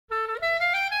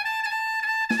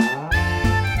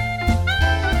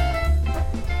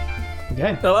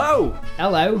Okay. Hello.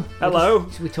 Hello. Hello.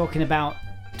 So we're talking about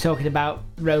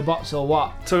robots or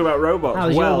what? Talking about robots. How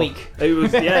was your week? It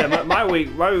was my week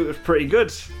was pretty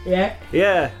good. Yeah.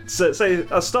 Yeah. So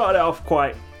I started it off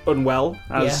quite unwell,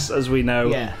 as we know.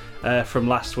 Yeah. From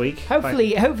last week.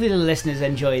 Hopefully the listeners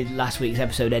enjoyed last week's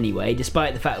episode anyway,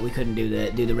 despite the fact that we couldn't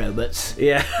do the robots.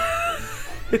 Yeah.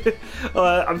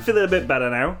 I'm feeling a bit better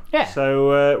now. Yeah. So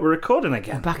we're recording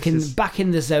again. Back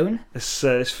in the zone.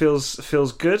 This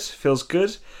feels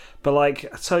good. But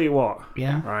like, I tell you what.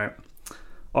 Yeah. Right.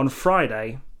 On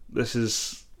Friday, this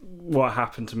is what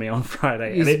happened to me on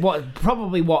Friday. Is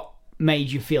probably what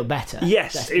made you feel better.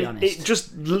 Yes, it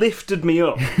just lifted me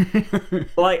up.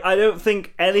 Like, I don't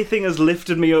think anything has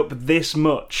lifted me up this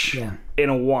much in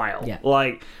a while. Yeah.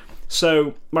 Like,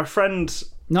 so my friend.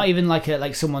 Not even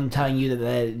like someone telling you that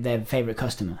they're their favourite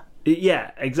customer.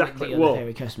 Yeah, exactly. You're their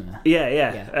favourite customer.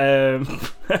 Yeah.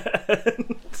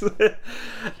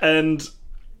 And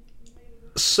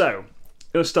so, I'm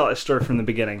going to start this story from the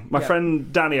beginning. My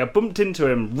friend Danny, I bumped into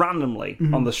him randomly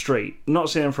on the street. Not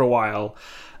seen him for a while.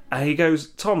 And he goes,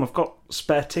 Tom, I've got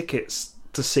spare tickets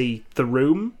to see The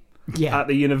Room at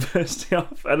the University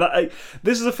of. And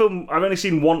this is a film I've only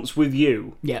seen once with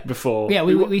you before. Yeah,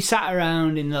 we sat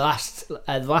around in the last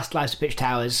Lives of Pitch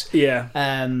Towers. Yeah.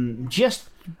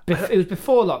 It was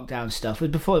before lockdown stuff. It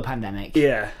was before the pandemic.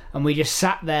 Yeah. And we just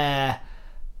sat there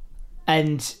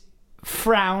and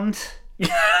frowned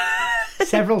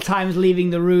several times,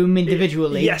 leaving the room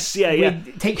individually. Yes, yeah.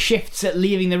 We'd take shifts at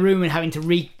leaving the room and having to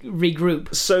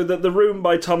regroup. So that The Room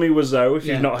by Tommy Wiseau, if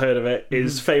you've not heard of it,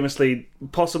 is famously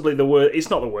possibly the worst.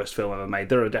 It's not the worst film ever made.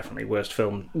 There are definitely worse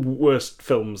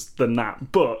films than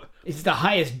that, but it's the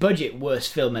highest budget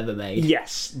worst film ever made.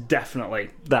 Yes,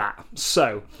 definitely that.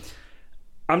 So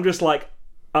I'm just like,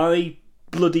 I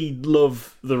bloody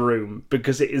love The Room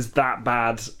because it is that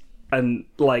bad. And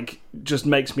like, just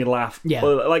makes me laugh. Yeah.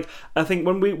 Like, I think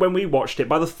when we watched it,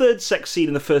 by the third sex scene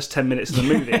in the first 10 minutes of the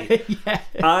movie,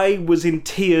 I was in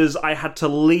tears. I had to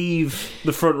leave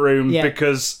the front room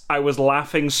because I was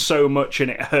laughing so much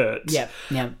and it hurt. Yeah.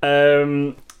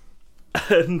 And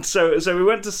so we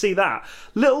went to see that.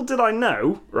 Little did I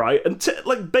know, right?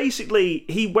 And basically,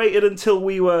 he waited until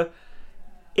we were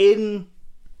going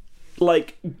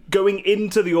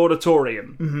into the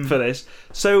auditorium for this.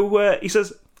 So he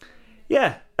says,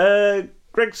 yeah,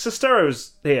 Greg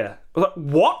Sestero's here. I was like,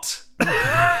 what?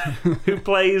 Who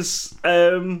plays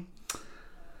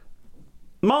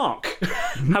Mark?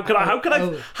 How can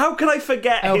I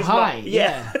forget his name?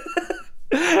 Yeah.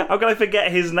 How can I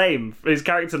forget his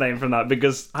character name from that?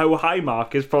 Because "Oh hi,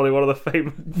 Mark" is probably one of the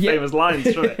famous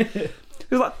lines from it. He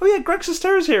was like, "Oh yeah, Greg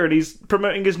Sestero's here and he's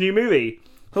promoting his new movie."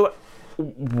 I was like,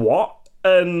 what?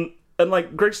 And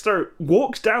like Greg Sestero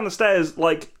walks down the stairs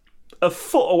like a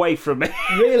foot away from me.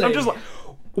 Really? I'm just like,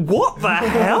 what the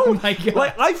hell? Oh my God.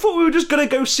 Like, I thought we were just gonna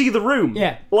go see The Room.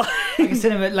 Yeah. Like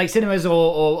cinemas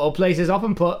or places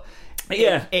often put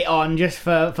it on just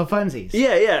for funsies.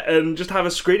 Yeah, and just have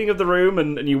a screening of The Room,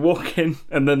 and you walk in,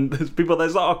 and then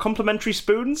there's like complimentary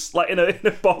spoons, like in a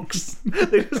box.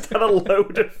 They just had a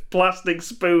load of plastic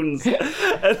spoons,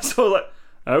 and so I was like,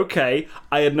 okay,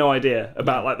 I had no idea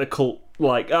about like the cult.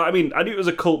 Like, I mean, I knew it was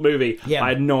a cult movie. Yeah. I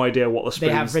had no idea what the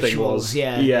spoons thing was.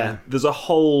 Yeah. There's a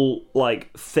whole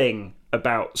like thing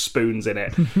about spoons in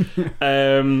it.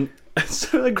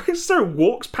 So like, Greg Sestero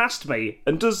walks past me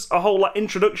and does a whole like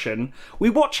introduction. We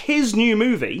watch his new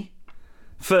movie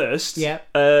first. Yeah.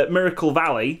 Miracle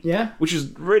Valley. Yeah. Which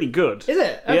is really good. Is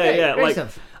it? Okay, yeah. Great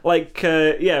stuff.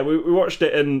 We watched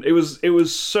it and it was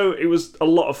a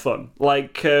lot of fun.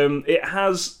 Like, it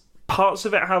has. Parts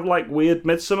of it have like weird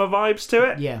Midsummer vibes to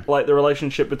it. Yeah. Like the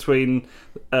relationship between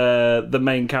the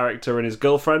main character and his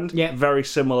girlfriend. Yeah. Very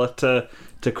similar to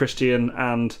Christian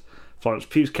and Florence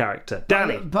Pugh's character.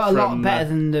 Danny. But a lot better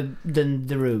than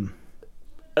The Room.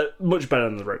 Much better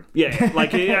than The Room. Yeah.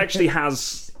 Like it actually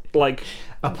has like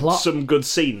a plot. Some good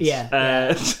scenes.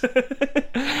 Yeah.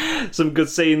 Some good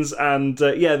scenes and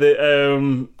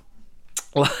the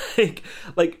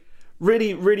like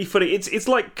really, really funny. It's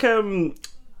like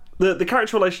The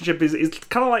character relationship is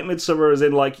kind of like Midsummer, as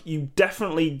in like you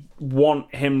definitely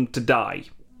want him to die,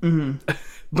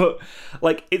 but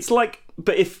like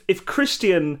if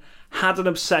Christian had an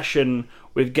obsession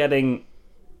with getting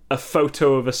a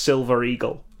photo of a silver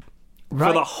eagle,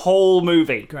 for the whole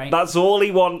movie. Great. That's all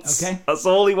he wants. Okay. That's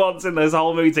all he wants in this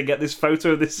whole movie, to get this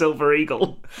photo of this silver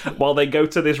eagle while they go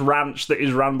to this ranch that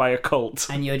is run by a cult.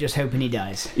 And you're just hoping he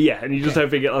dies. Yeah, and you just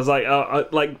hoping it. I was like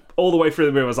all the way through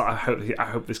the movie, I was like, I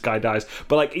hope this guy dies.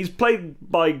 But like, he's played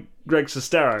by Greg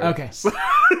Sestero. Okay. So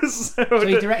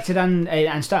he directed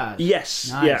and starred? Yes,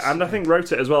 Nice. yeah, and I think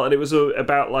wrote it as well. And it was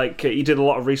about like he did a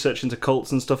lot of research into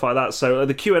cults and stuff like that. So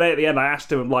the Q&A at the end, I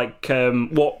asked him like,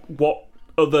 what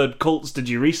other cults did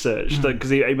you research? Because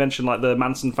he mentioned like the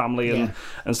Manson family and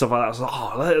stuff like that. I was like,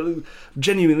 I'm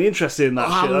genuinely interested in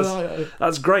that shit.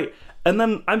 That's great. And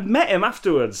then I met him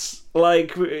afterwards.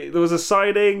 Like, there was a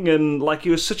signing, and like,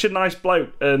 he was such a nice bloke,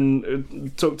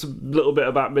 and talked a little bit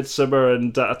about Midsummer,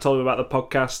 and I told him about the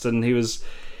podcast, and he was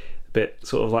a bit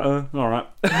sort of like, all right.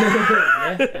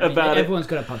 Everyone's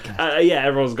got a podcast. Yeah,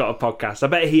 everyone's got a podcast. I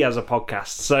bet he has a podcast.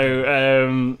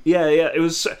 So, it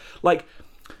was like...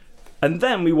 And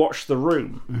then we watched The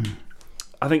Room. Mm.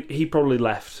 I think he probably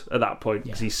left at that point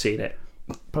because he's seen it.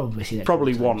 Probably seen it.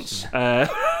 Probably once.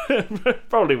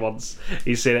 Probably once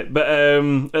he's seen it, but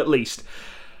at least.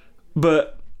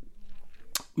 But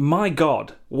my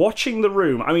God, watching The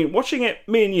Room. I mean, watching it,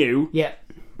 me and you. Yeah.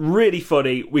 Really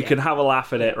funny. We could have a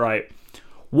laugh at it, right?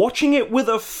 Watching it with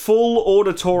a full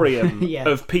auditorium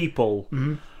of people.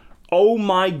 Mm-hmm. Oh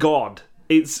my God.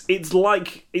 It's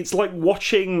like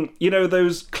watching, you know,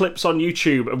 those clips on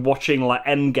YouTube of watching like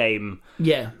Endgame,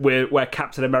 where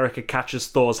Captain America catches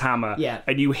Thor's hammer,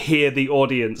 and you hear the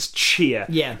audience cheer.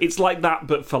 Yeah, it's like that,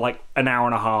 but for like an hour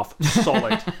and a half,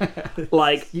 solid.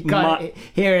 Like you can't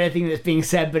hear anything that's being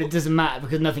said, but it doesn't matter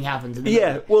because nothing happens.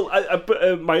 Well,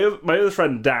 my other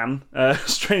friend Dan,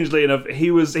 strangely enough,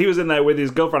 he was in there with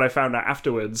his girlfriend. I found out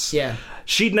afterwards. Yeah,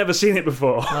 she'd never seen it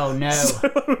before. Oh no!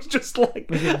 So I was just like,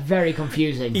 it was very confusing.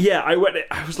 Yeah, I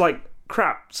was like,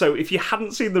 crap. So if you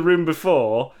hadn't seen The Room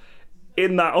before,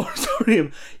 in that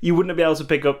auditorium, you wouldn't be able to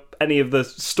pick up any of the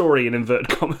story in inverted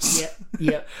commas.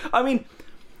 Yeah. I mean,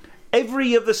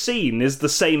 every other scene is the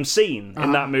same scene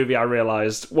in that movie, I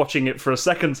realised, watching it for a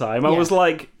second time. I was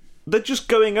like, they're just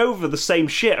going over the same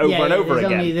shit over and over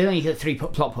again. They only get 3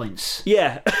 plot points.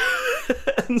 Yeah.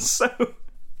 And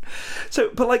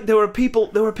but like there were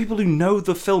people who know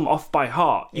the film off by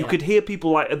heart. You could hear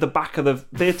people like at the back of the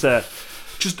theatre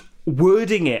just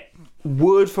wording it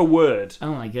word for word.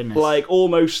 Oh my goodness! Like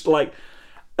almost like,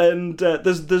 and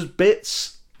there's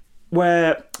bits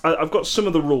where I've got some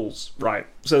of the rules right.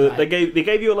 So they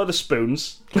gave you a lot of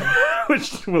spoons,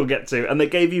 which we'll get to, and they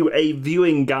gave you a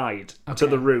viewing guide to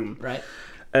The Room. Right.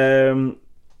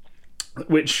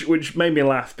 Which made me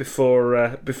laugh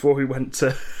before we went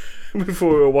to. Before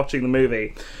we were watching the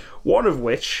movie, one of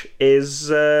which is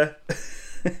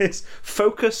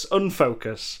focus,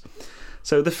 unfocus.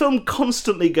 So the film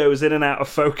constantly goes in and out of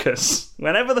focus.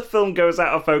 Whenever the film goes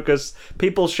out of focus,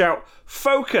 people shout,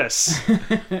 "Focus!"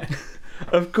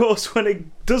 Of course, when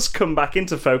it does come back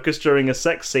into focus during a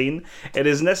sex scene, it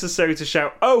is necessary to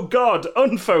shout, "Oh God,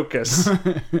 unfocus!"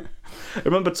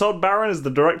 Remember, Todd Barron is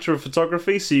the director of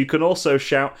photography, so you can also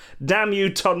shout, "Damn you,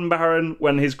 Todd Barron,"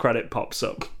 when his credit pops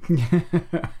up.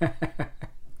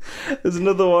 There's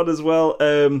another one as well.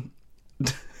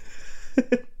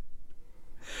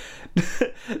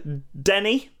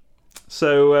 Denny.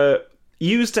 So,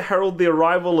 used to herald the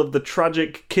arrival of the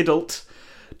tragic kidult,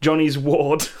 Johnny's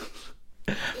ward.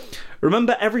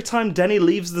 Remember, every time Denny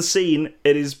leaves the scene,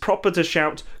 it is proper to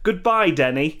shout, "Goodbye,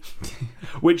 Denny."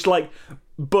 Which,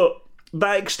 but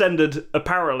that extended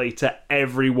apparently to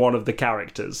every one of the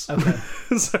characters. Okay.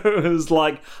 So it was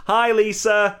like, "Hi,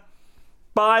 Lisa.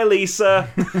 Bye, Lisa."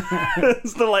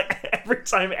 So like every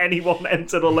time anyone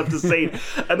entered or left the scene.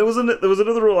 And there was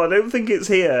another rule. I don't think it's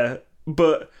here,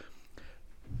 but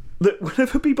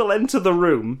whenever people enter the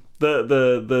room,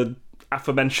 the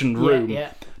aforementioned room,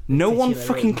 no one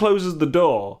fucking closes the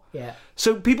door. Yeah.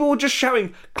 So people were just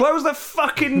shouting, "Close the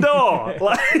fucking door!"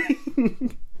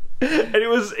 And it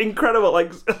was incredible.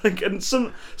 And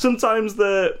sometimes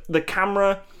the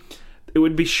camera, it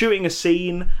would be shooting a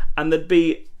scene, and there'd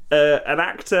be an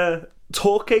actor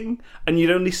talking, and you'd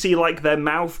only see like their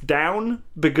mouth down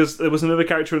because there was another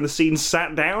character in the scene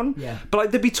sat down. Yeah.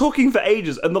 But they'd be talking for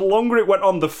ages, and the longer it went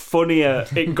on, the funnier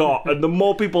it got, and the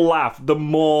more people laughed, the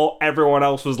more everyone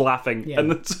else was laughing. Yeah.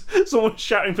 And someone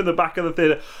shouting from the back of the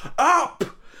theatre, "Up!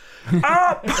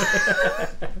 Up!"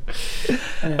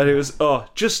 And it was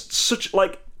just such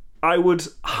I would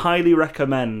highly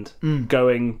recommend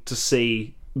going to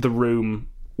see The Room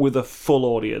with a full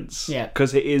audience. Yeah.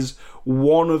 Because it is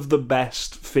one of the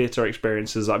best theatre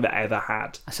experiences I've ever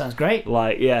had. That sounds great.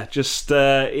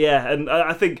 And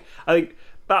I think that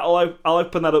I'll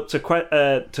open that up to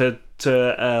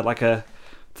to like a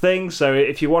thing. So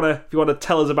if you want to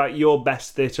tell us about your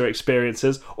best theatre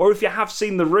experiences, or if you have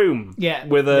seen The Room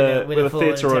with a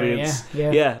theatre audience,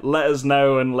 let us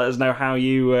know, and let us know how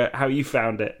you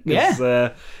found it.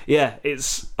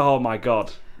 It's, oh my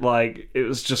god, like, it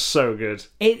was just so good.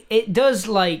 It does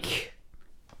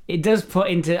put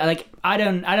into, like, I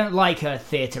don't like a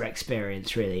theatre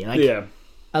experience really. Like,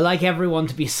 I like everyone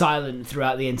to be silent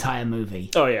throughout the entire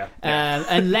movie. Oh yeah.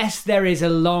 Unless there is a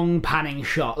long panning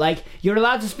shot. Like, you're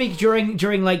allowed to speak during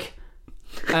like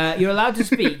you're allowed to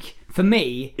speak for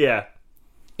me. Yeah.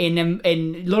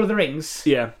 In Lord of the Rings.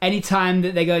 Yeah. Anytime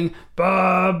that they're going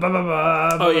bah, bah, bah,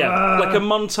 bah, oh yeah, like a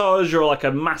montage or like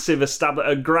a massive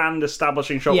a grand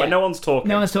establishing shot where no one's talking.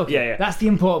 No one's talking. Yeah. That's the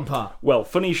important part. Well,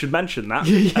 funny you should mention that.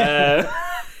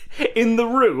 In The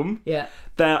Room,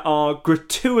 there are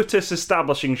gratuitous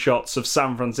establishing shots of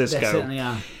San Francisco. There certainly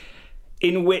are.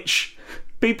 In which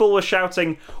people were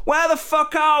shouting, "Where the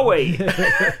fuck are we?"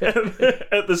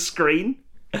 at the screen.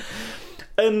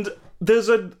 And there's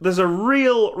a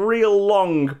real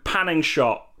long panning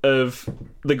shot of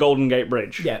the Golden Gate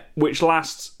Bridge, which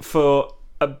lasts for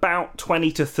about 20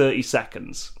 to 30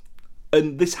 seconds.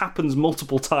 And this happens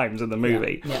multiple times in the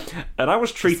movie. And I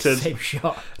was treated same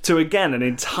shot to, again, an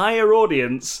entire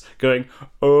audience going,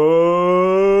 "Oh!"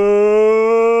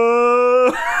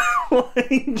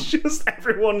 Like, just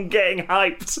everyone getting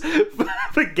hyped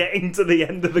for getting to the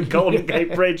end of the Golden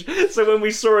Gate Bridge. So when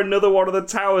we saw another one of the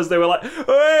towers, they were like,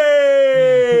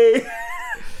 "Hey!"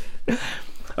 Oh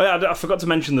yeah, I forgot to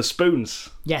mention the spoons.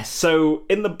 Yes. So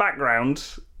in the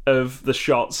background of the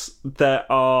shots, there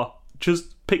are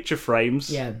just picture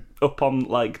frames up on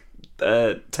like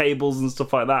tables and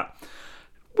stuff like that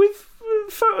with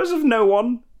photos of no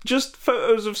one, just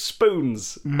photos of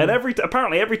spoons. And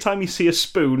apparently every time you see a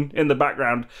spoon in the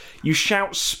background, you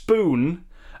shout "spoon"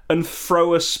 and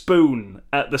throw a spoon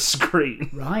at the screen.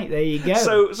 Right, there you go.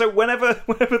 So whenever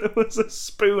there was a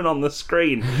spoon on the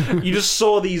screen, you just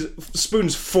saw these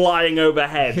spoons flying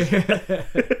overhead.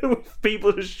 With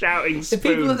people just shouting spoons. The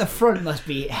people at the front must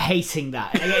be hating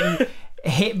that. They're getting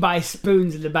hit by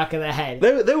spoons in the back of their head.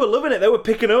 They were loving it. They were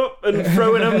picking up and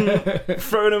throwing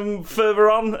them further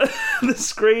on the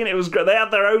screen. It was great. They had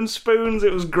their own spoons.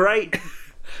 It was great.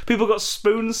 People got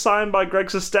spoons signed by Greg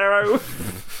Sestero.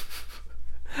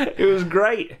 It was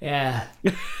great. Yeah.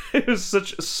 It was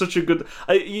such a good...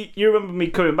 You remember me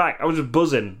coming back? I was just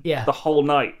buzzing the whole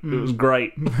night. It was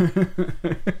great.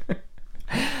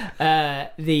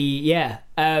 I've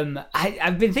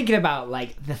been thinking about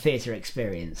like the theatre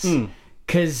experience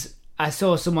because I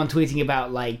saw someone tweeting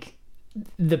about like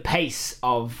the pace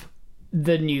of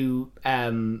the new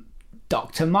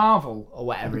Dr. Marvel or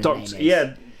whatever his name is.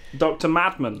 Yeah, Dr.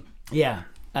 Madman. Yeah.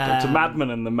 Dr. Madman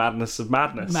and the Madness of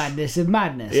Madness. Madness of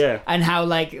Madness. Yeah. And how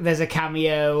like there's a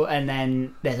cameo and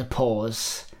then there's a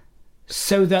pause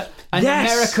so that an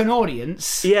American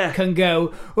audience can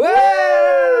go,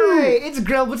 "Hey, it's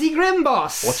Grillberty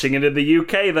Grimboss." Watching it in the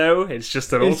UK though, it's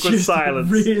just an awkward silence.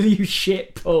 A really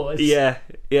shit pause. Yeah.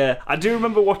 I do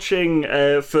remember watching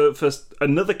for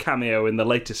another cameo in the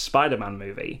latest Spider-Man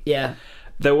movie. Yeah.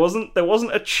 There wasn't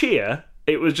a cheer.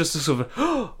 It was just a sort of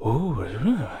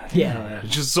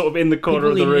just sort of in the corner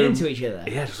people of the room, into each other.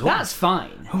 Yeah, that's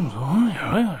fine. And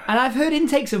I've heard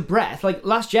intakes of breath, like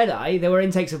Last Jedi. There were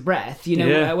intakes of breath. You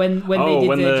know, when they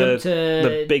did the jump to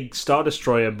the big Star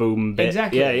Destroyer boom bit.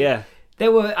 Exactly. Yeah.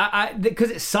 There were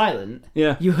because it's silent.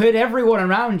 Yeah. You heard everyone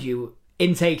around you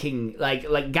intaking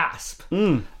like gasp.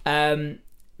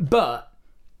 But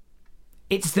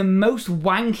it's the most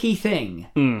wanky thing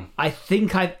I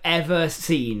think I've ever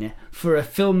seen for a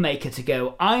filmmaker to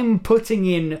go, "I'm putting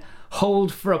in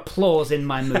hold for applause in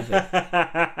my movie."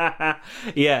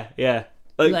 Yeah.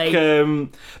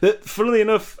 Funnily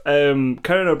enough,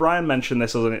 Conan O'Brien mentioned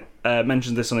this on his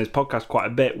podcast quite a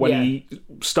bit when he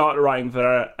started writing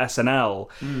for SNL.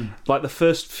 Like the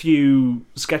first few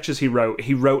sketches he wrote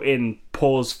in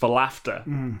pause for laughter,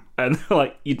 and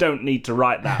like, you don't need to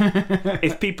write that.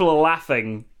 If people are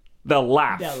laughing, they'll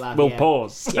laugh. We'll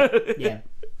pause. Yeah.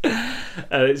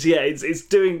 It's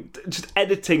doing just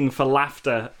editing for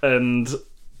laughter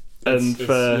it's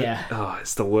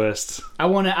the worst. I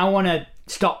wanna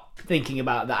stop thinking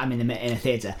about that. I'm in a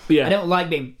theatre. Yeah. I don't like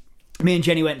being. Me and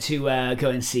Jenny went to go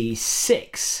and see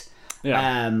Six,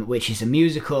 which is a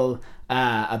musical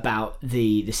about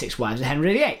the Six Wives of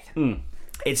Henry VIII.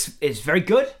 It's very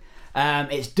good.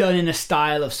 It's done in a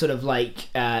style of sort of like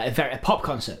a pop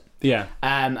concert. Yeah.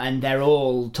 And they're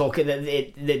all talking.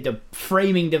 The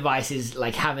framing device is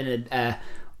like having a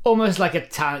almost like a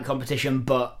talent competition,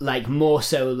 but like more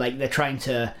so like they're trying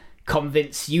to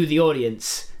convince you, the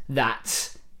audience,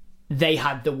 that they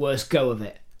had the worst go of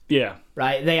it. Yeah.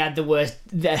 Right? They had the worst.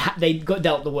 They got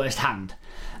dealt the worst hand.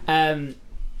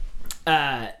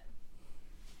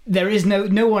 There is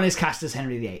no one is cast as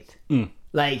Henry VIII.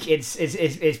 Like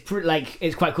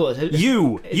it's quite cool.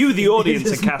 You, the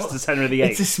audience, are cast as Henry VIII.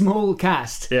 It's a small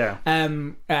cast. Yeah.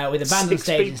 With a band on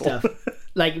stage people. and stuff.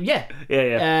 Like yeah.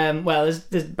 Well,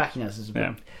 there's backing dancers.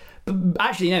 Yeah. But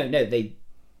actually, no.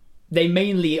 They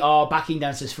mainly are backing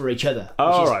dancers for each other,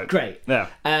 which is great. Yeah.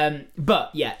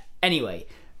 But yeah. Anyway,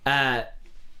 I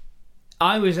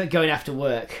was going after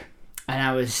work. And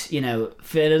I was,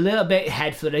 feeling a little bit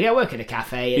head flooded. I work at a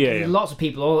cafe. And there's lots of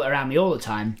people all around me all the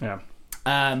time. Yeah.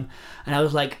 And I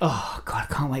was like, oh, God,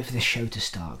 I can't wait for the show to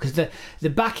start. Because the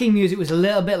backing music was a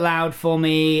little bit loud for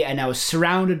me. And I was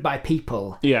surrounded by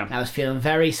people. Yeah. And I was feeling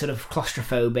very sort of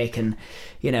claustrophobic. And,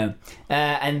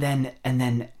 and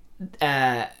then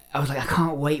I was like, I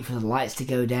can't wait for the lights to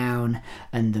go down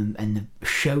and the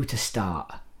show to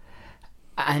start.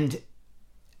 And...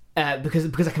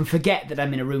 because I can forget that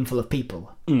I'm in a room full of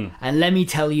people. And let me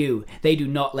tell you, they do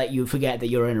not let you forget that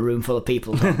you're in a room full of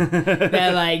people.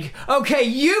 They're like, okay,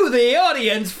 you, the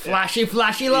audience, flashy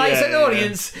lights and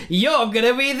audience, you're going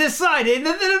to be deciding,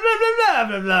 blah, blah, blah,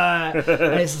 blah, blah.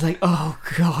 And it's like, oh,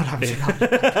 God, I'm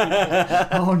surrounded.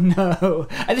 Oh, no.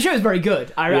 And the show is very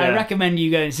good. I recommend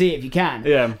you go and see it if you can.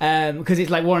 Yeah. Because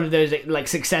it's like one of those like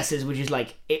successes, which is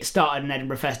like, it started an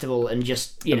Edinburgh Festival and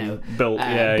just, built.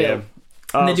 Yeah.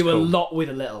 And they do a lot with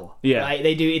a little. Yeah. Right?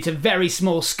 They do. It's a very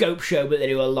small scope show, but they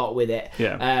do a lot with it.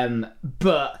 Yeah.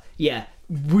 But yeah,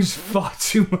 was far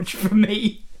too much for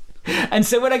me. And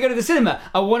so when I go to the cinema,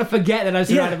 I want to forget that I'm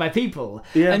surrounded by people.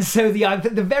 Yeah. And so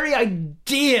the very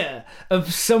idea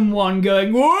of someone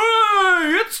going,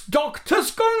 "Whoa, it's Dr.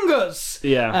 Skungus."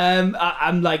 Yeah.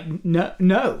 I'm like,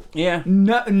 no. Yeah.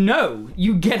 No.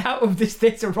 You get out of this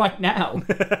theatre right now.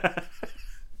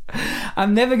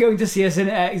 I'm never going to see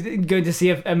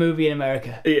a movie in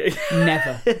America.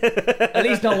 Never. At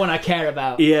least not one I care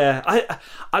about. Yeah,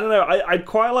 I don't know. I'd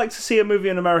quite like to see a movie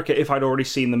in America if I'd already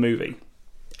seen the movie.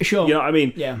 Sure. You know what I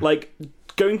mean? Yeah. Like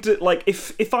going to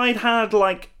if I'd had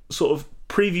like sort of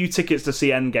preview tickets to see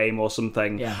Endgame or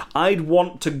something, I'd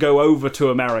want to go over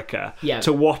to America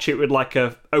to watch it with like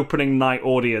a opening night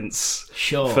audience.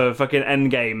 Sure. For fucking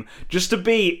Endgame, just to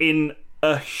be in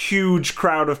a huge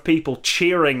crowd of people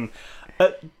cheering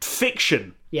at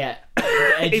fiction. Yeah.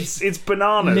 It's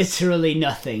bananas. Literally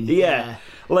nothing. Yeah.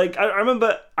 Like I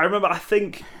remember I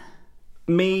think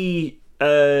me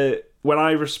when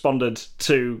I responded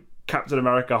to Captain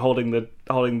America holding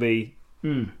the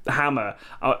hammer,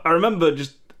 I remember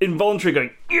just involuntarily going,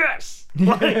 yes!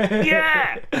 Like,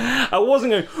 yeah! I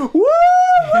wasn't going,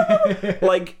 woo!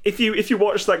 Like if you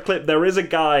watch that clip, there is a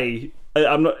guy,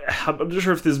 I'm not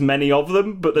sure if there's many of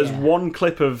them, but there's one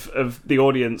clip of the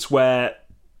audience where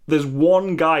there's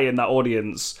one guy in that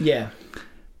audience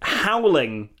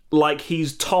howling like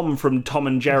he's Tom from Tom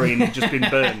and Jerry and he's just been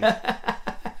burned.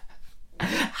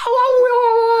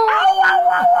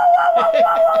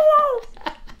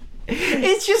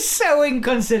 It's just so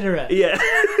inconsiderate. Yeah.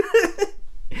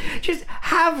 Just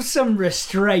have some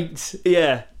restraint.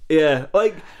 Yeah.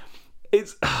 Like,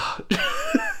 it's...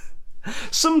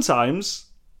 Sometimes,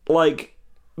 like,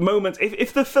 moments...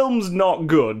 If the film's not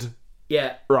good...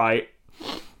 Yeah. Right...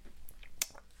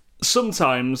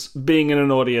 Sometimes being in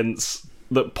an audience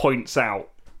that points out,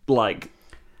 like...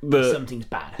 Something's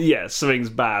bad. Yeah, something's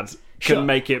bad. Can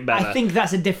make it better. I think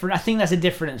that's a different thing,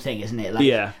 isn't it? Like,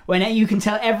 yeah. When you can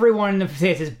tell everyone in the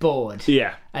theatre's bored.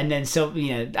 Yeah. And then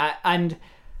and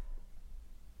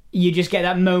you just get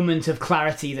that moment of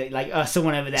clarity that like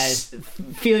someone over there is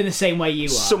feeling the same way you are.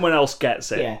 Someone else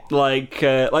gets it. Yeah. Like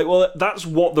well, that's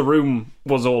what The Room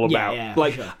was all about. Yeah,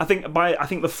 like sure. I think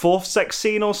the fourth sex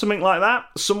scene or something like that,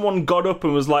 someone got up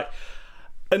and was like,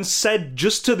 and said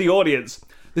just to the audience,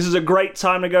 "This is a great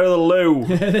time to go to the loo."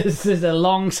 This is a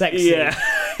long sex scene. Yeah.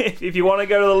 If you want to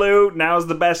go to the loo, now's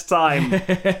the best time.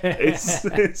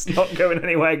 It's not going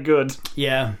anywhere good.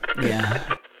 Yeah.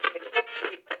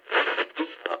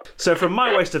 So from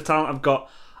my waste of talent, I've got,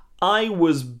 I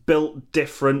was built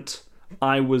different.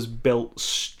 I was built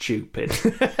stupid.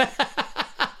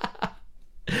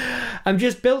 I'm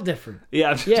just built different. Yeah,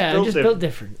 I'm just built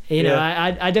different. You know,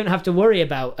 I don't have to worry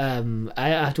about I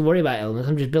have to worry about illness.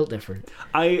 I'm just built different.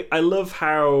 I love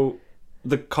how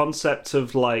the concept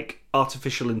of like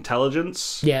artificial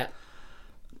intelligence,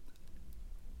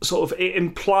 sort of it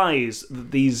implies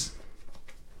that these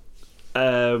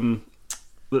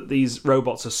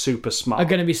robots are super smart. Are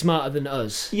going to be smarter than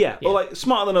us. Yeah, or like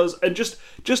smarter than us, and just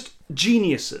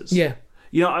geniuses. Yeah,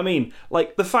 you know what I mean?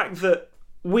 Like the fact that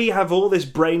we have all this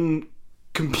brain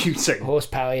computing.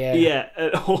 Horsepower, yeah.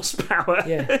 Yeah, horsepower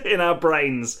Yeah. in our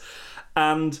brains.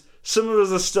 And some of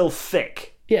us are still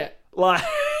thick. Yeah. Like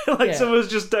Yeah. some of us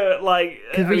just don't, like...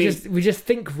 I We mean, just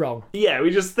think wrong. yeah, we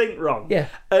just think wrong. Yeah.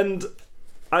 And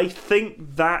I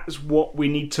think that's what we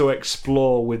need to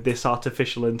explore with this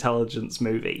artificial intelligence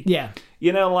movie. Yeah.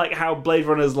 You know, like how Blade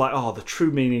Runner's like, oh, the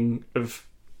true meaning of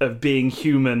being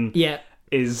human Yeah.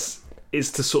 is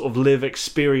to sort of live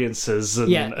experiences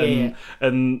and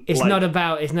and It's like, not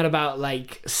about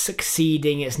like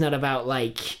succeeding. It's not about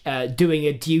like doing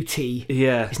a duty.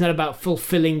 yeah, It's not about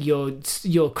fulfilling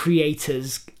your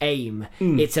creator's aim.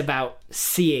 It's about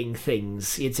seeing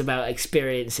things. It's about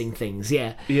experiencing things.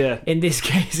 Yeah. yeah, In this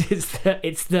case,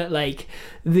 it's that like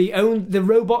the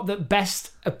robot that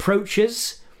best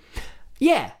approaches,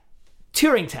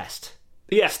 Turing test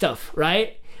yeah, stuff,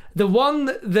 right? The one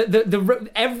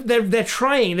they're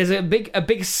trying. There's a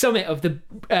big summit of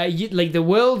the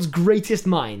world's greatest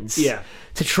minds. Yeah.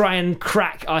 To try and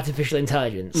crack artificial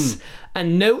intelligence,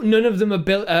 and none of them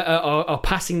are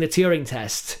passing the Turing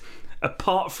test.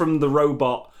 apart from the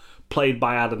robot played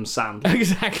by Adam Sandler.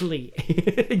 Exactly,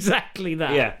 exactly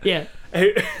that. Yeah.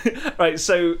 Yeah. Right,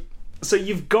 so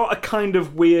you've got a kind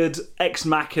of weird Ex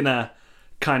Machina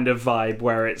kind of vibe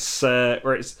where it's so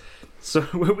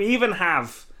we even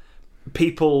have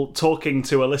people talking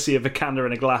to Alicia Vikander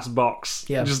in a glass box.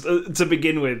 Yeah. Just to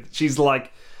begin with, she's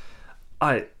like,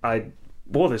 I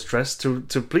wore this dress to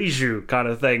please you, kind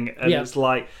of thing, and Yeah. it's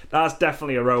like that's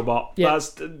definitely a robot. Yeah. That's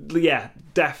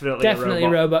definitely Definitely a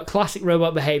a robot. robot. Classic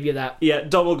robot behavior. That. Yeah,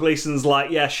 Domhnall Gleeson's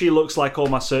like, yeah, she looks like all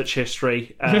my search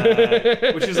history,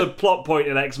 which is a plot point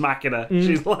in Ex Machina.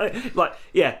 She's like,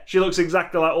 yeah, she looks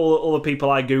exactly like all the people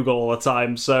I Google all the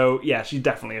time. So yeah, she's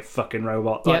definitely a fucking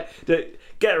robot. Like,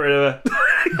 get rid of her.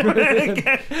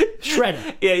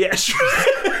 Shredder. Yeah.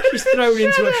 She's thrown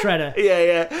into a shredder.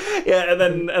 Yeah. And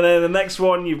then the next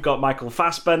one, you've got Michael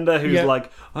Fassbender, who's Yeah.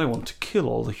 like, I want to kill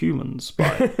all the humans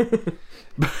by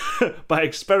by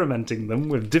experimenting them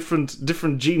with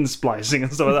different gene splicing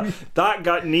and stuff like that. That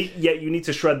guy, you need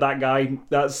to shred that guy.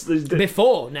 That's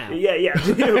Before now. yeah.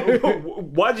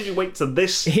 Why did you wait to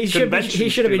this? He should have convention been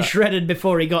to do shredded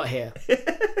before he got here.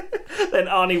 that? Then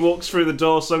Arnie walks through the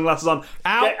door, sunglasses on.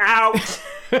 Out. Get out!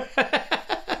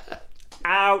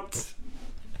 Out!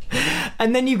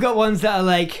 And then you've got ones that are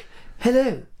like,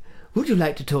 hello, would you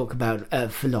like to talk about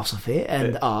philosophy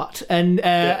and art? And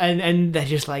they're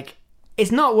just like,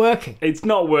 it's not working. It's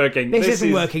not working. This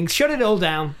isn't working. Shut it all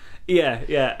down.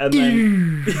 Yeah. And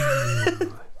then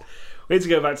we need to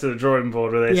go back to the drawing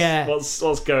board with this. Yeah.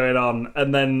 What's going on?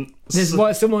 And then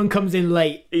Someone comes in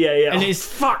late. Yeah. And Oh, it's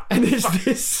fuck. And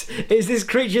it's this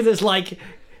creature that's like,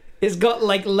 it's got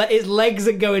like its legs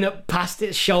are going up past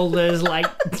its shoulders, like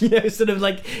sort of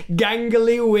like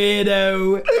gangly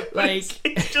weirdo, like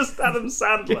it's just Adam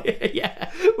Sandler.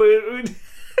 yeah, We-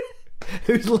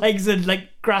 whose legs are like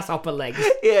grasshopper legs.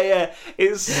 yeah.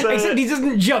 It's Except he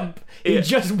doesn't jump; he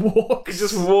just walks. he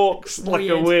just walks like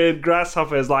a Weird. weird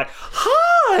grasshopper. It's like,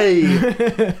 hi,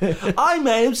 I'm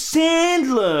Adam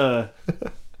Sandler.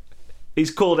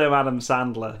 He's called him Adam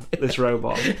Sandler. This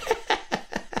robot.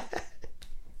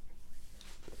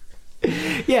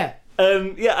 Yeah.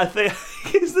 I think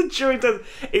it's the Turing test.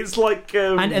 It's like,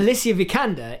 And Alicia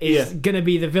Vikander is Yeah. going to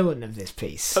be the villain of this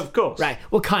piece. of course, Right.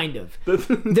 Well, kind of.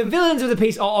 The villains of the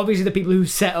piece are obviously the people who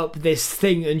set up this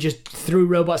thing and just threw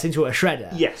robots into a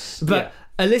shredder. Yes, But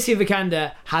Alicia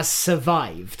Vikander has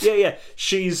survived. yeah.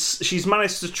 She's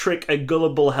managed to trick a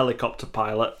gullible helicopter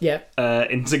pilot. Yeah.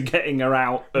 Into getting her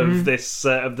out of this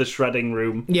of the shredding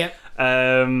room. Yeah.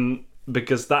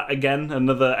 Because that, again,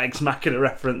 another Ex Machina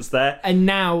reference there. And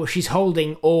now she's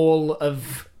holding all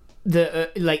of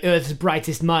the like Earth's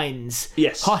brightest minds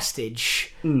Yes.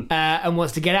 hostage and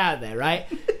wants to get out of there, right?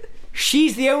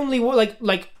 She's the only one,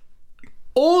 like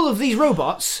all of these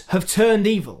robots have turned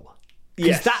evil.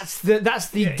 Because Yes. that's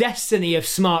the destiny of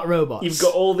smart robots. You've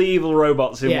got all the evil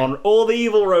robots in Yeah. one. All the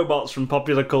evil robots from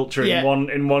popular culture Yeah.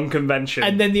 in one convention.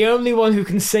 And then the only one who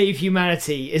can save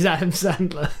humanity is Adam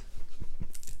Sandler.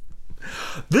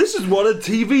 This is what a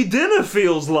TV dinner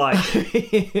feels like.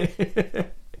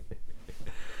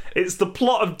 It's the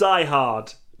plot of Die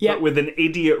Hard, Yeah. but with an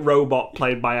idiot robot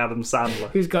played by Adam Sandler.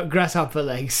 Who's got grasshopper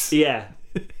legs. Yeah.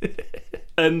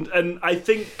 and I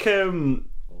think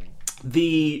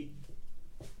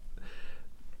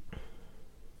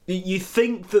you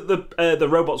think that the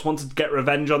robots wanted to get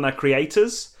revenge on their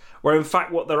creators, where in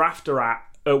fact what they're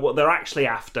actually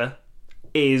after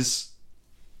is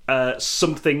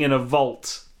something in a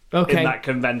vault Okay. in that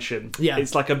convention. Yeah.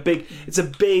 It's like a big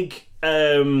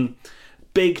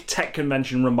big tech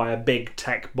convention run by a big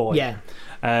tech boy. Yeah.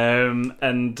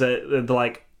 And they're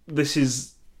like, this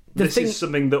is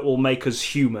something that will make us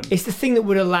human. It's the thing that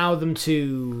would allow them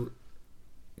to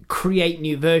create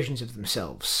new versions of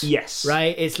themselves. Yes.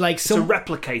 Right? It's like It's a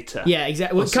replicator. Yeah,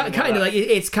 exactly. Well, kind of like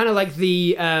it's kind of like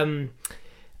the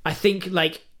I think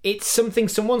like it's something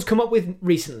someone's come up with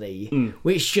recently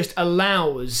which just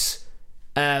allows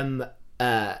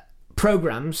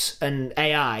programs and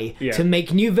AI to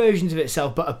make new versions of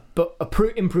itself but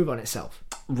improve on itself.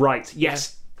 Right.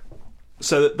 Yes.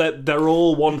 So they're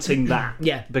all wanting that.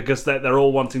 Yeah. Because they're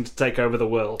all wanting to take over the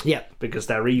world. Yeah. Because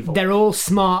they're evil. They're all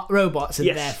smart robots and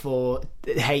therefore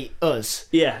hate us.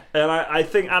 Yeah. And I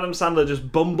think Adam Sandler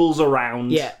just bumbles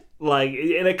around. Yeah. Like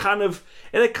in a kind of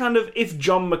if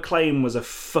John McClane was a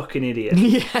fucking idiot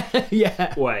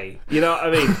Yeah. way. You know what I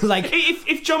mean? Like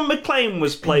if John McClane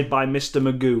was played by Mr.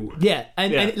 Magoo. Yeah,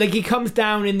 and like he comes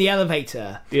down in the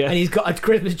elevator and he's got a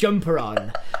Christmas jumper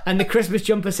on and the Christmas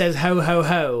jumper says ho ho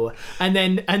ho and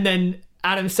then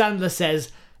Adam Sandler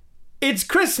says it's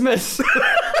Christmas.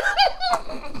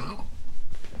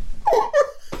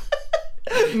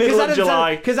 Middle of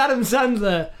July. Because Adam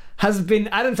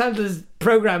Sandler's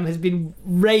program has been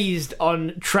raised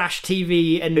on trash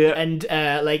TV and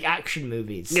like action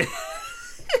movies.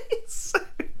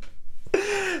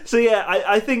 So yeah,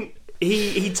 I think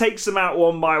he takes them out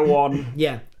one by one.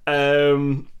 Yeah.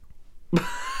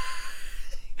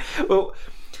 Well,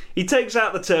 he takes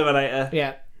out the Terminator.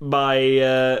 Yeah.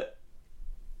 By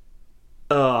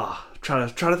trying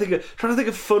to think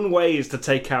of fun ways to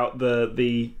take out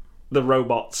the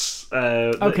robots,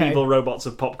 the evil robots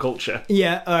of pop culture.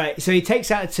 Yeah, all right. So he takes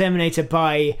out the Terminator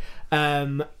by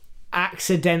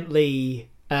accidentally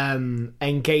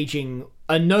engaging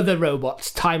another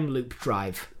robot's time loop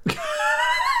drive.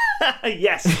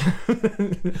 Yes.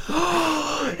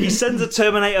 He sends a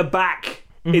Terminator back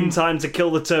in time to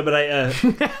kill the Terminator.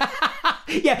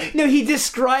 Yeah, no, he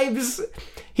describes...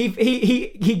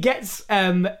 He gets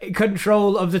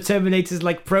control of the Terminator's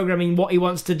like programming what he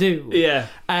wants to do. Yeah.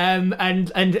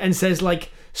 And says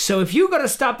like, so if you got to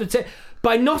stop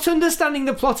by not understanding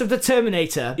the plot of the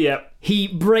Terminator, he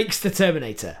breaks the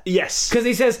Terminator. Yes. Because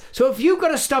he says, so if you've got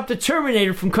to stop the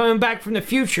Terminator from coming back from the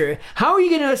future, how are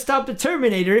you going to stop the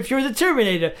Terminator if you're the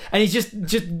Terminator? And he just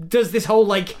does this whole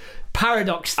like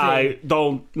paradox thing. I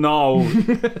don't know.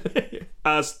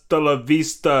 Hasta la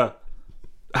vista,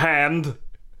 hand.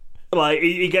 Like,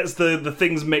 he gets the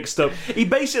things mixed up. He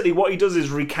basically, what he does is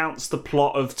recounts the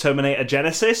plot of Terminator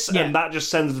Genesis, and that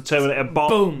just sends the Terminator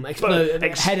boom, his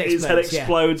head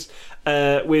explodes.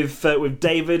 With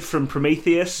David from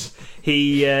Prometheus,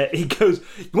 he goes,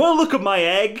 "You want to look at my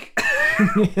egg?"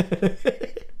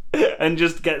 And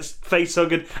just gets face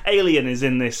hugged. Alien is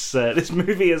in this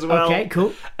movie as well. Okay,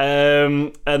 cool.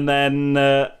 And then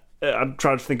I'm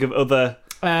trying to think of other.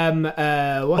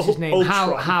 What's his name?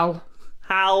 Ultron.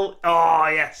 Hal. Oh,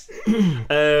 yes.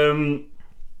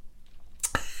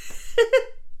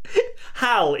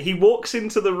 Hal, he walks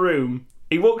into a room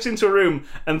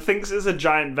and thinks it's a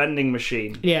giant vending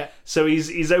machine. Yeah. So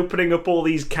he's opening up all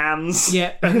these cans.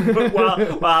 Yeah.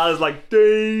 while it's like,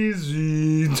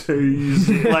 Daisy.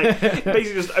 Like,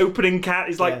 basically just opening cans.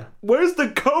 He's like, where's the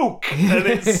Coke? And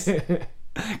it's...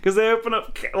 Because they open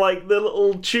up like the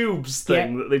little tubes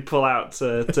thing that they pull out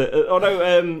to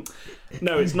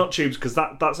no, it's not tubes because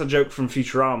that's a joke from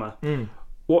Futurama.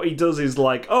 What he does is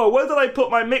like, where did I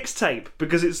put my mixtape?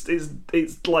 Because it's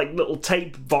like little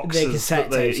tape boxes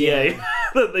that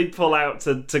they pull out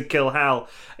to kill Hal.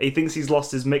 He thinks he's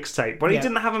lost his mixtape when he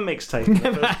didn't have a mixtape in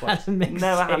the first place.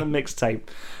 Never had a mixtape.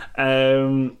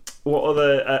 What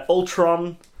other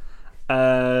Ultron?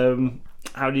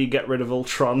 How do you get rid of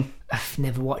Ultron? I've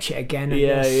never watched it again. I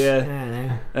don't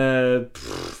know.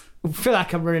 I feel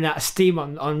like I'm running out of steam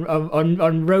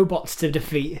on robots to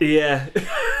defeat. Yeah.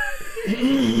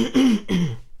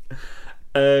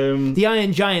 The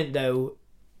Iron Giant, though,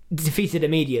 defeated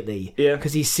immediately. Yeah.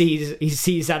 Because he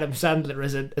sees Adam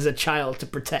Sandler as a child to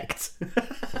protect.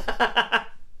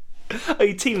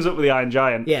 He teams up with the Iron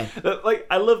Giant. Yeah. Like,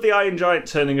 I love the Iron Giant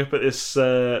turning up at this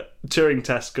Turing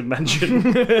test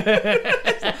convention.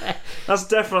 That's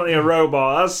definitely a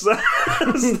robot.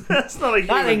 That's not a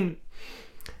human.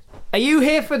 Are you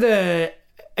here for the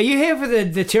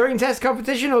Turing test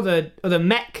competition or the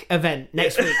mech event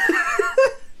next week?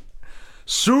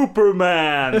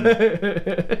 Superman.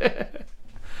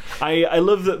 I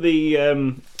love that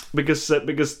the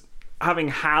because having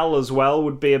Hal as well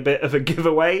would be a bit of a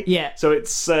giveaway. Yeah. So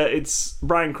it's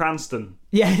Bryan Cranston.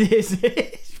 Yeah, it is.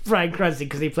 It's Bryan Cranston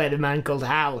because he played a man called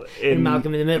Hal in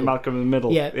Malcolm in the Middle. Malcolm in the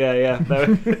Middle. Yeah.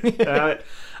 Yeah.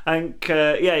 And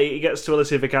he gets to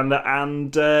Alicia Vikander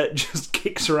and just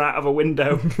kicks her out of a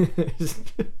window.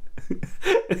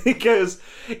 He goes,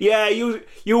 "Yeah,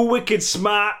 you're wicked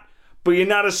smart, but you're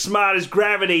not as smart as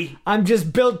gravity. I'm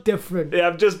just built different." Yeah,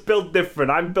 I'm just built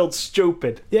different. I'm built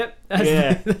stupid. Yep.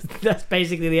 That's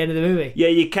basically the end of the movie. Yeah,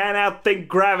 you can't outthink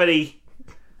gravity,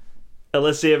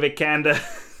 Alicia Vikander.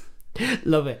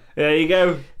 Love it. There you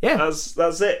go. Yeah.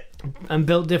 That's it. I'm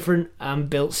built different. I'm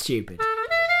built stupid.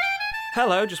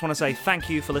 Hello, just want to say thank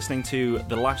you for listening to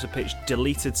the Life's a Pitch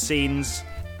deleted scenes.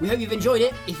 We hope you've enjoyed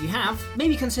it. If you have,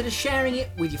 maybe consider sharing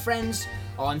it with your friends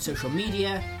on social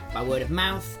media, by word of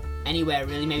mouth, anywhere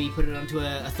really. Maybe put it onto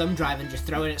a thumb drive and just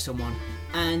throw it at someone.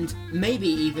 And maybe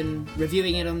even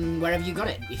reviewing it on wherever you got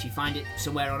it. If you find it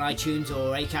somewhere on iTunes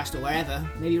or Acast or wherever,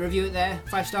 maybe review it there.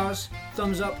 5 stars,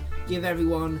 thumbs up, give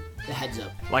everyone the heads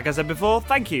up. Like I said before,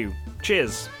 thank you.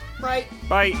 Cheers. Right.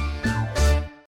 Bye.